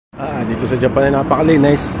Dito sa Japan ay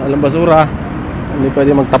napakalinis. Walang basura. Hindi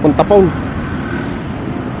pwede magtapon-tapon.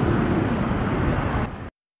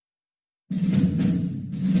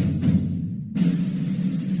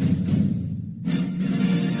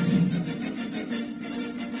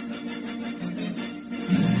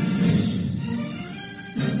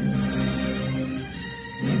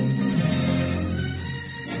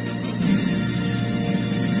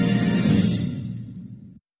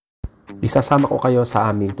 Isasama ko kayo sa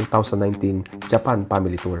aming 2019 Japan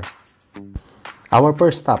Family Tour. Our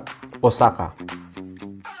first stop, Osaka.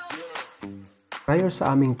 Prior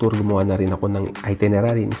sa aming tour, gumawa na rin ako ng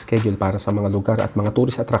itinerary and schedule para sa mga lugar at mga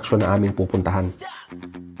tourist attraction na aming pupuntahan.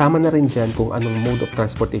 Tama na rin dyan kung anong mode of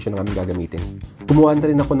transportation ang aming gagamitin. Gumawa na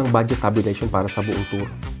rin ako ng budget tabulation para sa buong tour.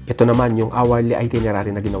 Ito naman yung hourly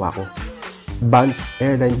itinerary na ginawa ko. Advance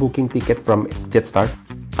airline booking ticket from Jetstar.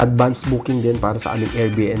 Advance booking din para sa aming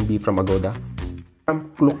Airbnb from Agoda.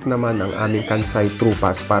 Look naman ang aming Kansai True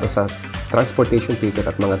Pass para sa transportation ticket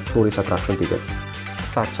at mga tourist attraction tickets.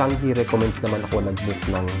 Sa Changi recommends naman ako nag-book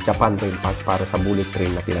ng Japan Rail Pass para sa bullet train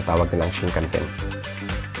na tinatawag nilang Shinkansen.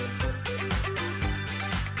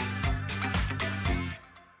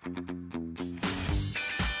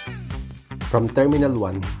 From Terminal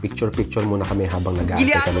 1, picture-picture muna kami habang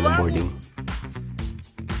nag-aantay kami ng boarding.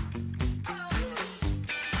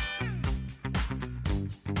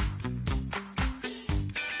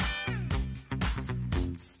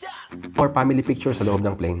 Or family picture sa loob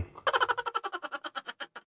ng plane.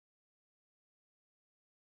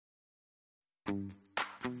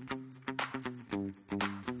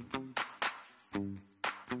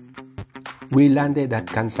 We landed at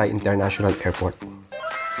Kansai International Airport.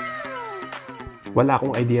 Wala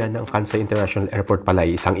akong idea na ang Kansai International Airport pala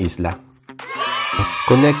ay isang isla.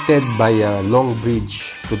 Connected by a long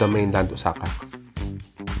bridge to the mainland Osaka.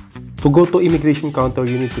 To go to immigration counter,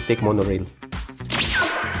 you need to take monorail.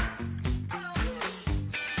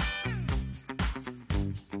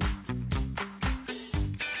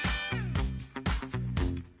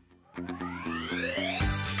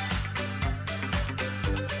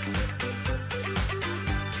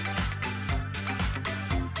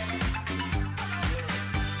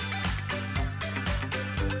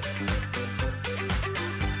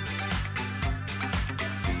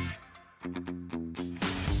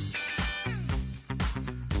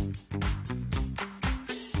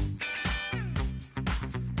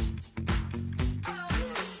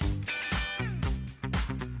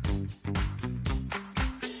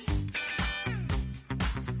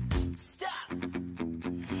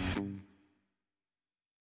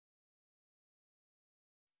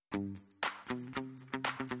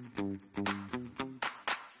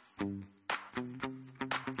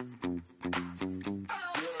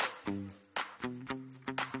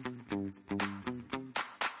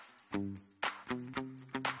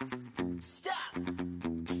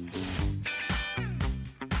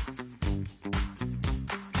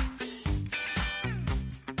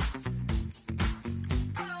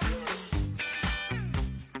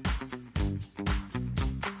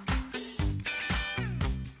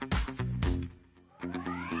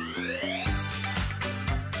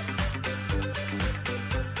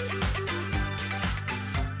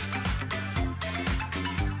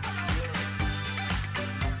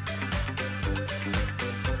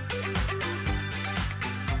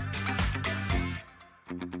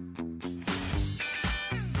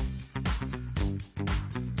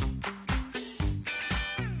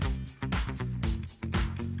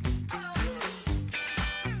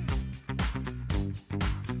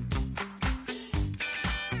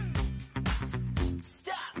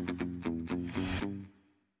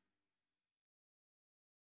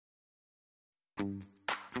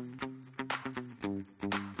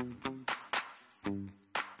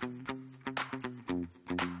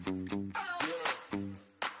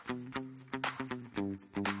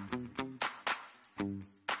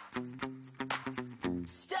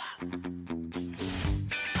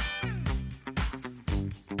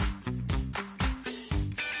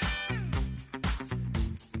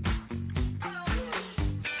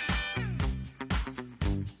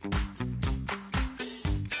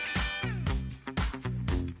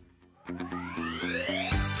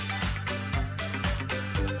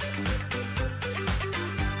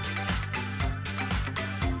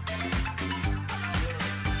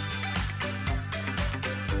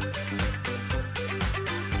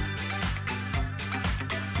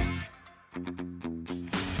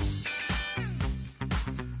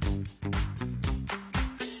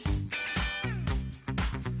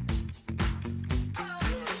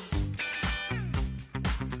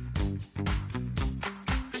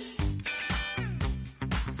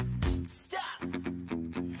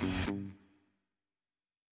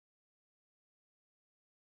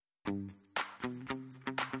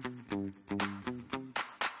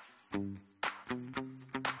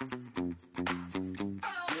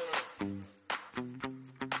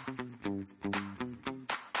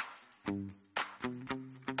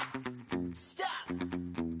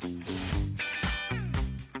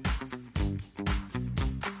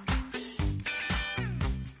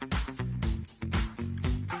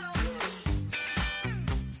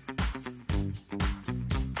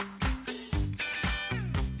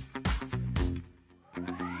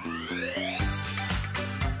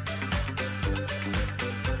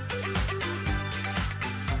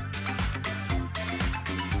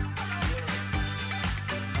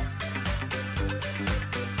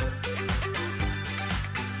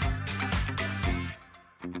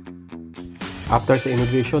 After sa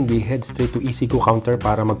immigration, we head straight to EasyGo counter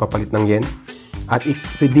para magpapalit ng yen at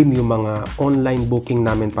i-redeem yung mga online booking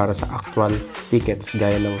namin para sa actual tickets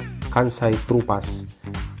gaya ng Kansai True Pass.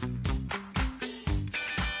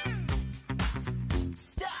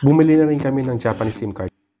 Bumili na rin kami ng Japanese SIM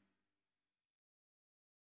card.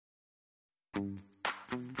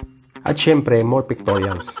 At syempre, more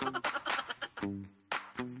pictorials.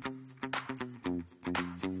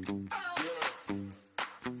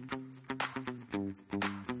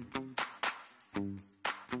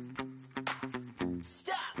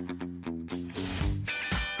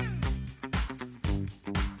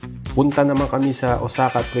 Punta naman kami sa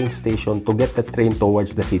Osaka train station to get the train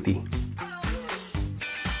towards the city.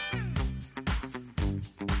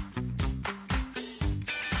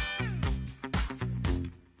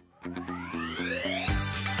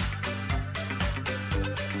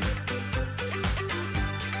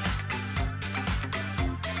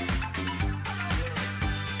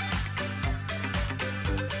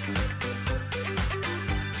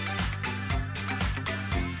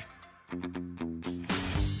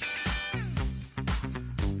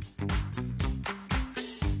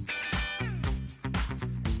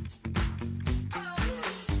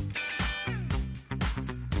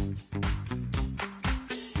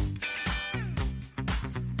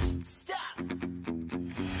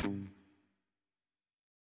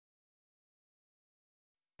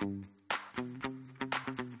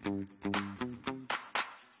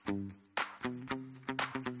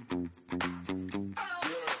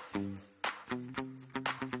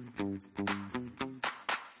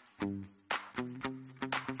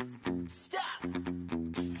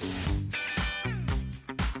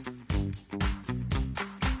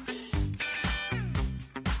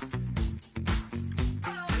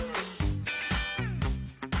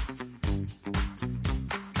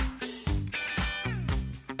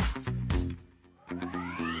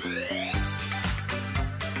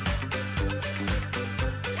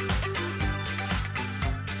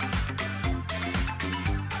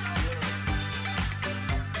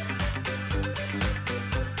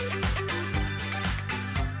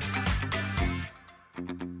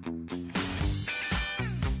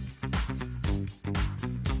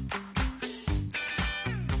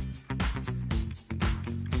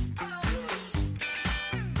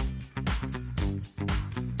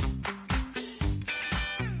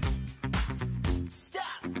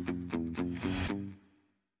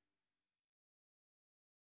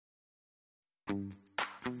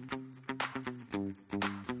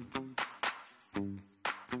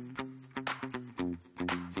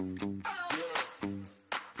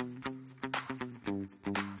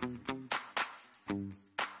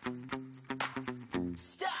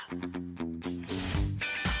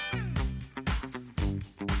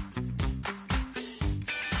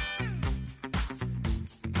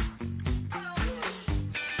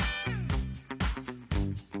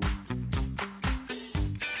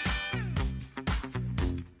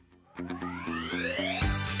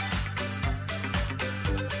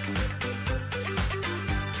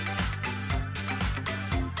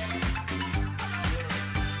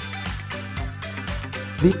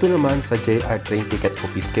 Dito naman sa JR Train Ticket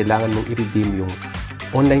Office, kailangan mong i-redeem yung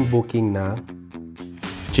online booking na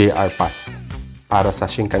JR Pass para sa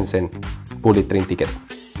Shinkansen Bullet Train Ticket.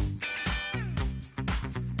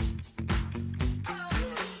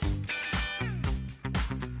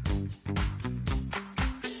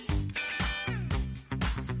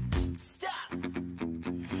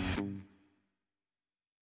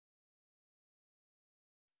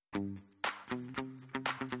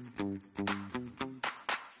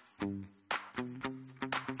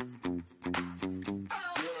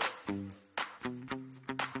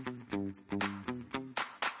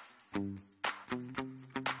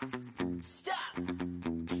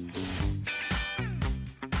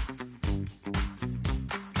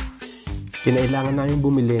 Kinailangan namin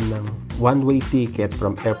bumili ng one-way ticket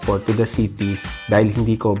from airport to the city dahil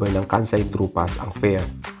hindi cover ng Kansai True Pass ang fare.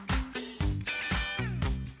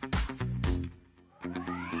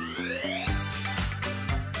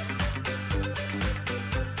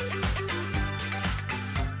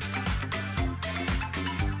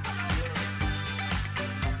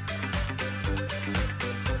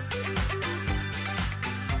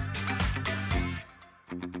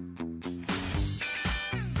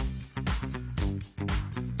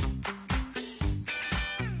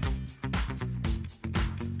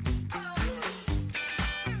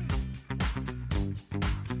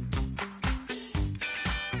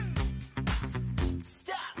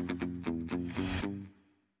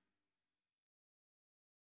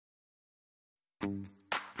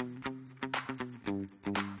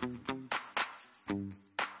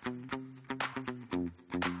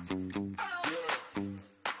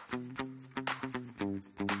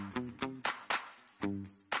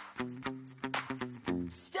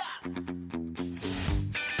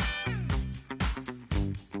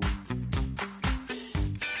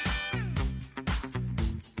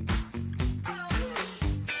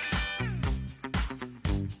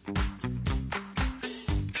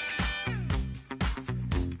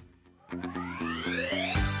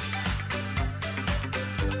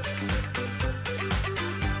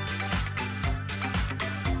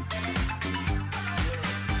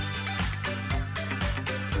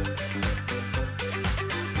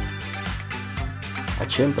 At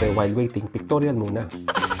syempre, while waiting, pictorial muna.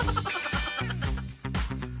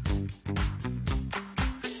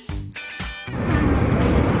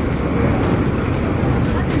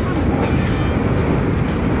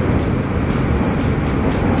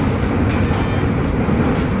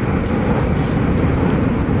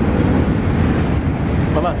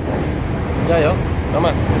 Mama, yayo, mama,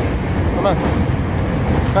 mama,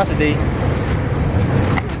 nasa day.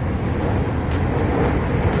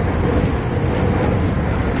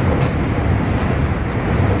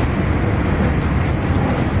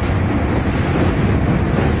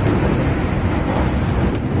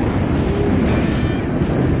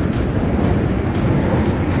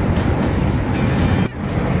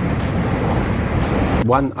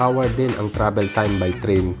 One hour din ang travel time by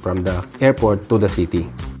train from the airport to the city.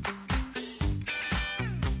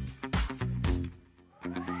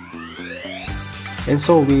 And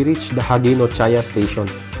so we reached the Hagino Chaya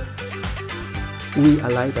station. We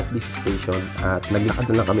alight at this station at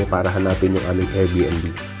naglakad na lang kami para hanapin yung aming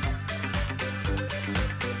Airbnb.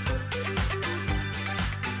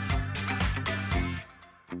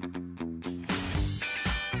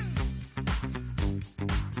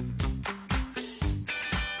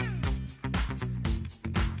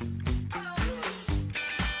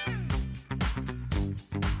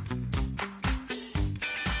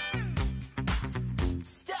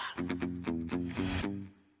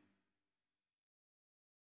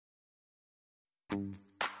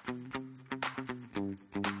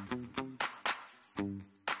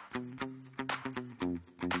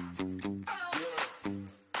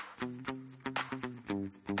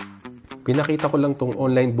 Pinakita ko lang tong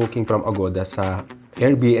online booking from Agoda sa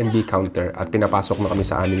Airbnb counter at pinapasok na kami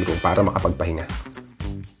sa aming room para makapagpahinga.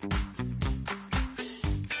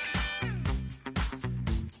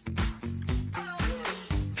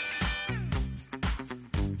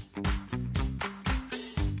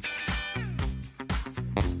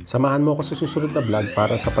 Samahan mo ako sa susunod na vlog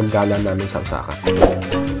para sa paggala namin sa Osaka.